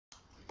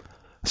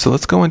So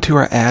let's go into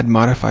our Add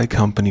Modify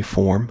Company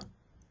form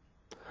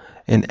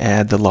and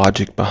add the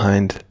logic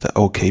behind the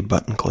OK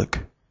button click.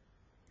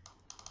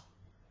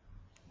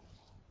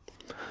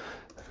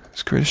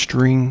 Let's create a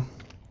string,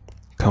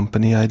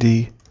 company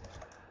ID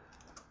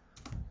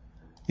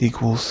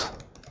equals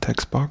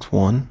text box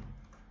 1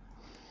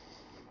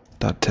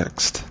 dot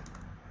text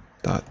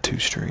dot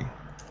toString.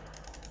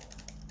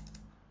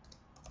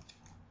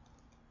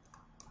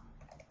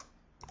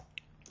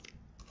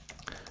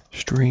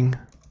 String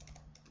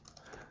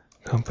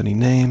company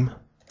name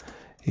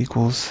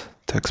equals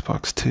text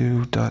box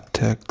 2 dot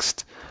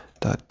text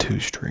dot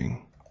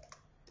toString,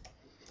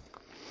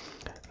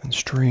 and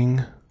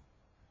string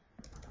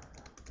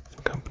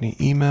company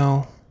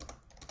email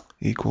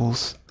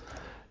equals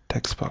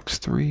text box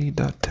 3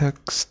 dot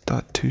text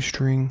dot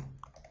toString,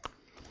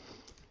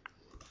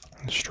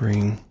 and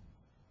string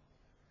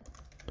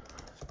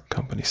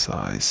company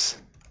size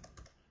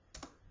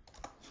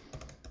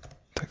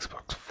text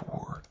box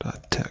 4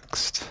 dot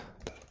text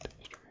dot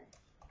toString.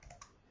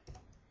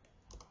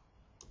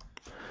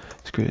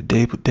 Let's create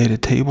a data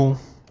table.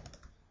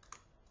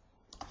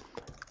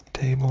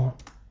 Table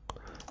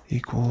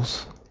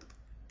equals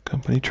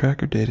company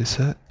tracker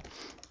dataset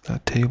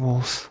dot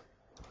tables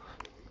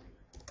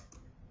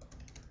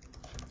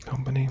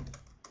company.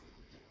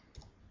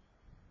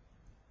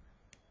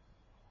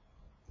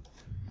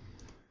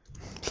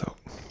 So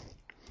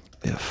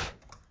if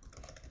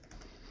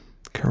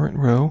current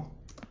row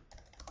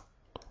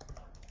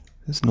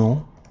is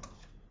null,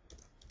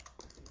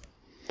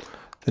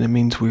 then it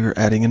means we are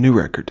adding a new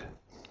record.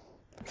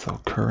 So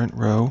current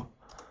row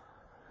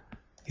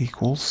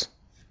equals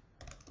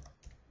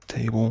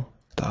table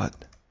dot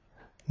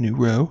new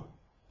row,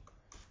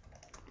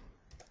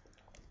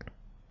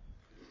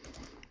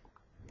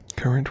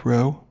 current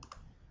row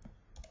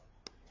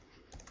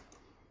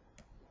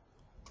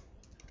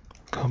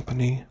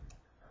company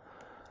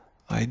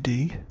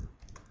ID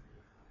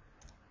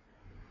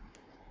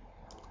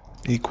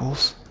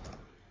equals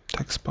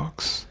text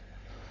box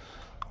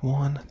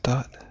 1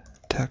 dot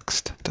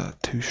text dot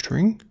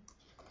toString,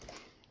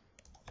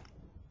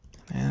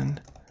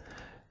 and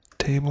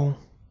table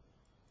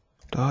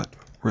dot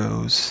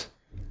rows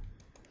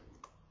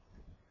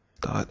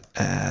dot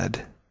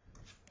add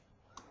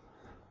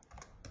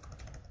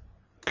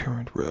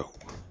current row.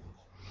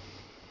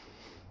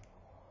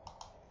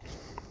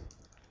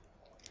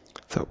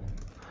 So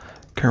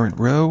current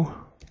row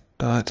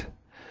dot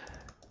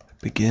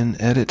begin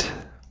edit,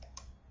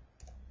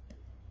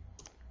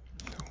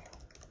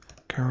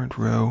 current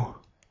row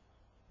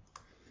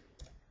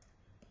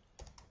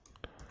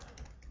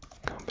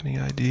company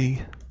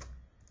ID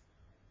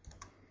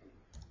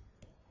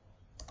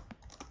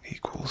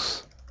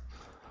equals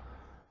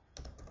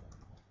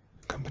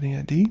company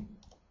ID,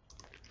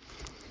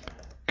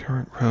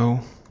 current row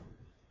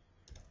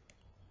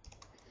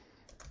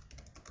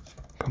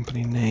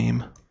company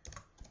name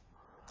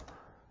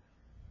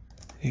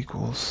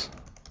equals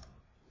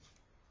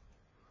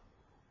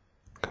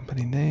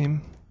company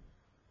name,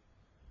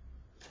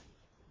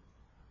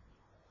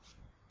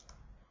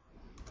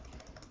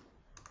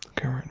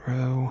 current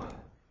row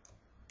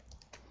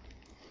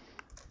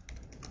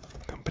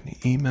company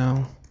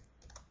email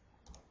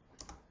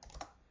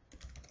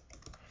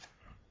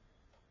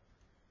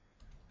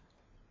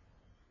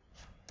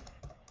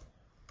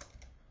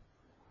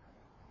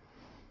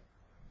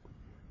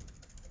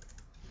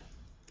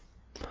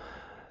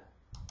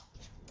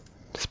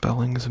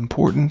spelling is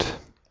important.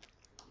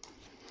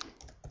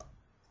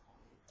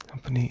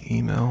 Company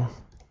email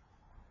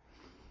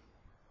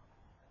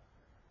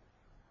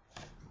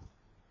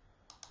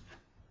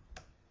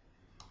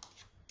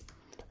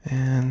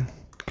and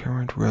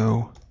current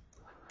row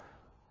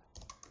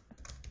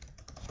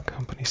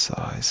company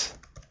size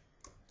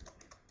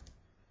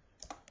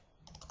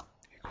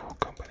equal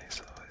company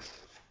size,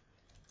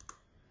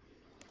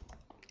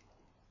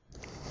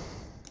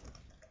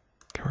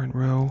 current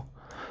row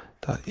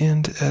dot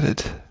end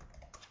edit,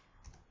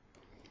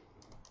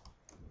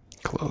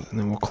 close, and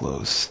then we'll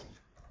close.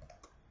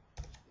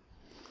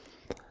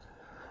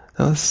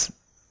 Now let's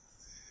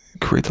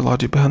create the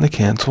logic behind the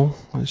cancel.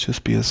 Let's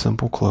just be a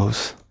simple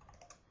close.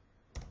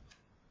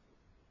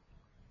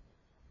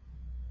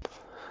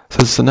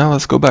 So now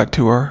let's go back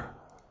to our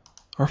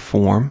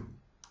form,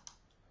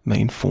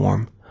 main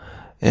form,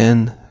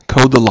 and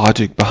code the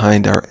logic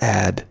behind our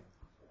add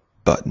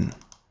button.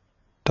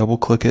 Double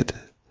click it,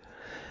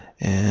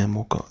 and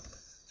we'll go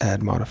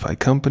add modify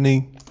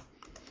company,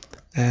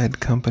 add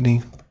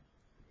company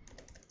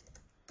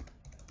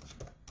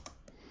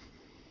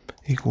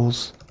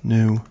equals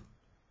new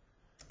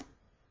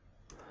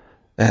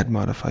add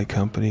modify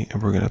company,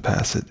 and we're going to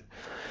pass it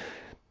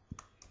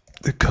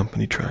the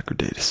company tracker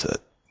dataset.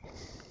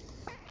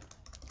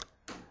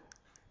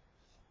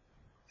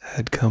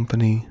 Add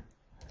company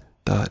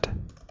dot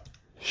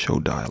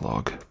show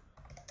dialog.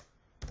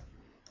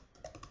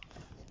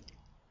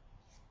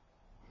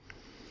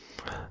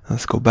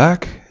 Let's go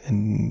back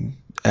and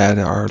add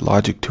our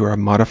logic to our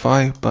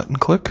modify button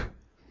click.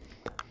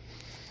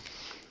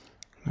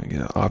 We get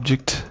an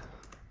object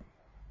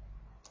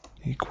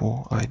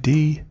equal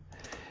ID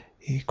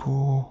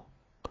equal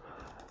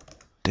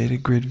data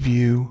grid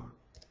view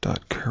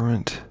dot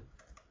current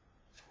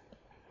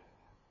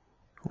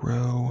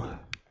row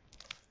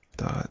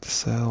dot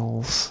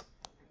cells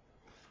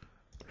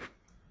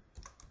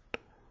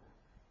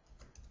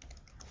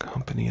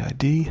company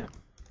ID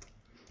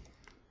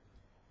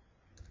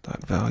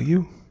dot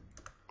value.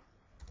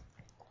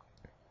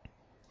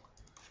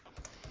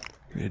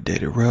 Create a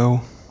data row,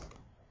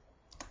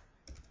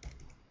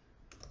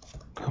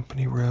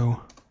 company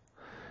row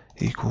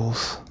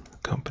equals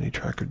company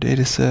tracker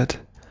dataset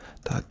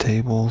dot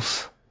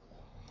tables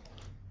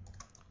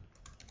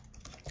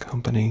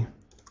company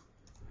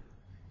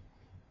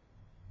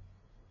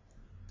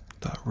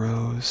dot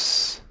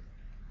rows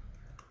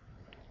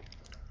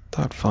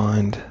dot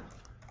find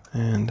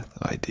and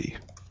ID.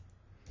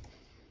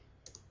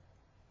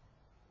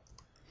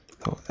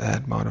 So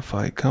add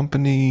modify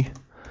company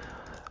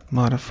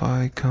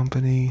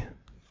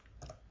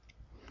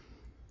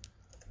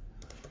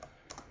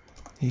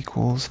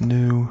equals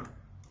new,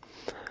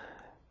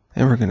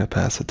 and we're going to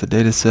pass it to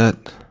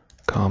dataset,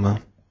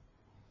 comma,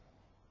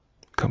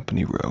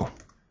 company row.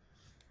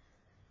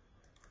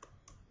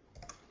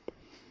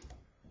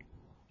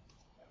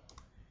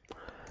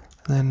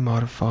 And then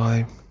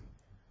modify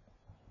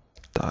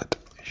dot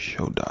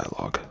show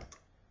dialog.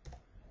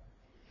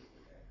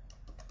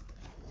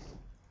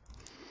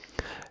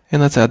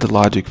 And let's add the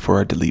logic for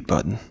our delete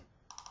button.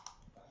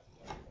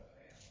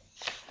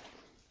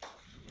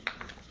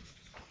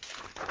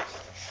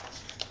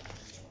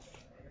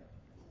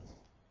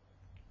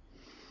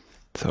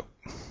 So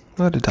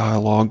let a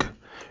dialog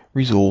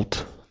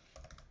result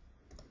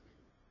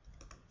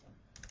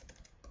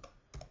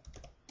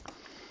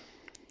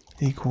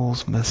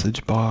equals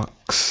message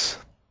box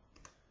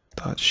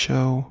dot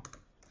show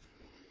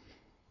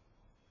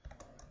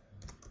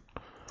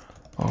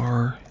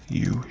are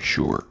you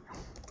sure?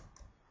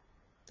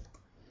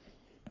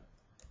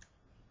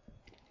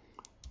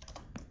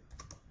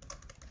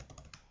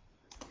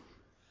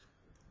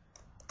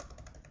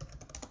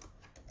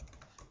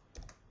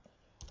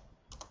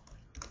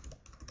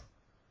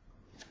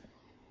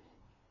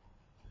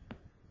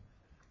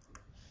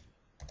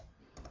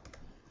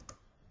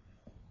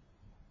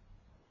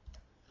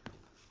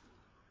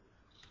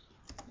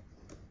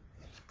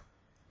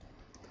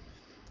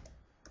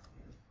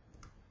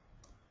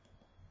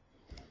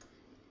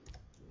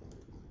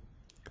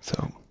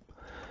 So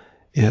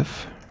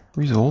if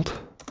result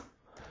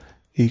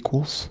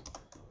equals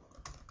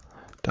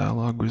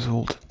dialog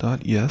result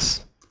dot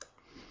yes,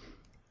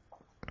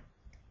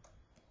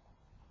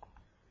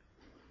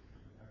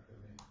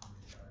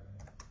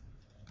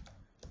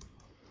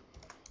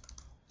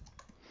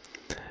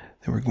 then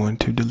we're going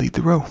to delete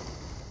the row.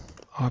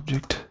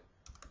 Object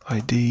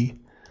ID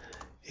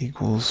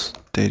equals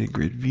data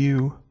grid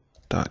view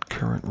dot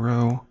current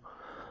row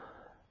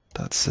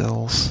dot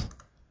cells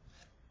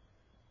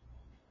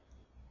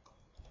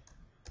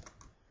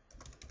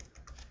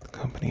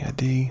company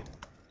ID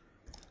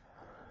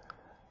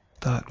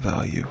dot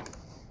value.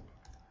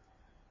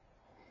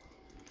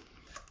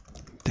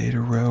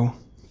 Data row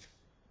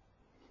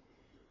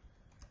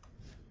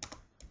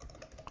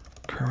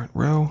current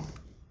row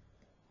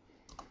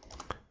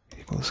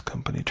equals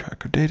company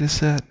tracker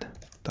dataset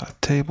dot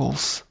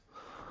tables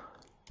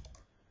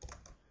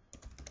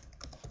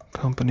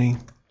company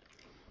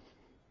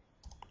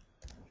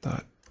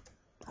dot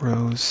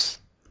rows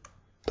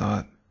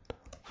dot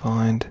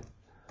find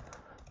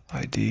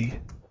ID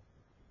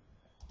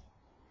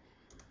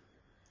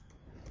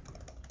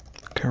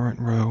current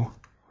row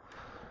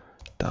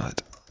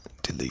dot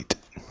delete.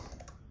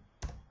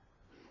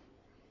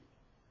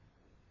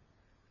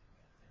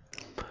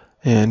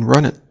 And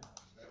run it.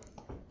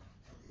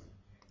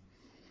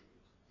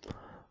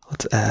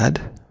 Let's add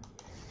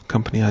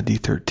company ID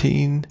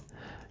 13,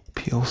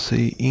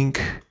 PLC Inc.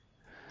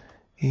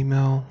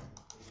 email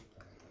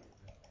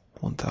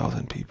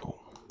 1,000 people.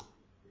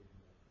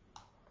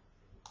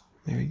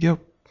 There you go.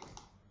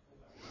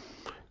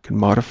 You can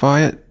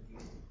modify it.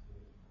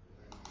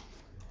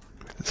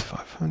 It's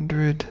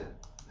 500.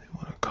 They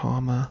want a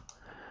comma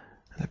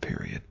and a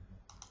period.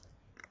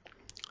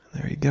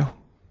 There you go.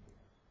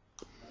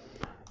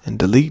 And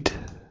delete.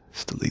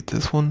 Let's delete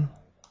this one.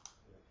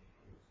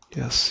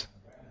 Yes.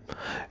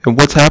 And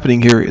what's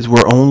happening here is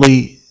we're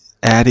only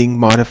adding,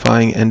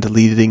 modifying, and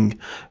deleting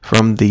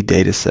from the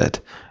data set.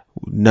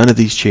 None of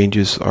these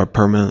changes are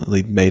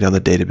permanently made on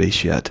the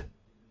database yet.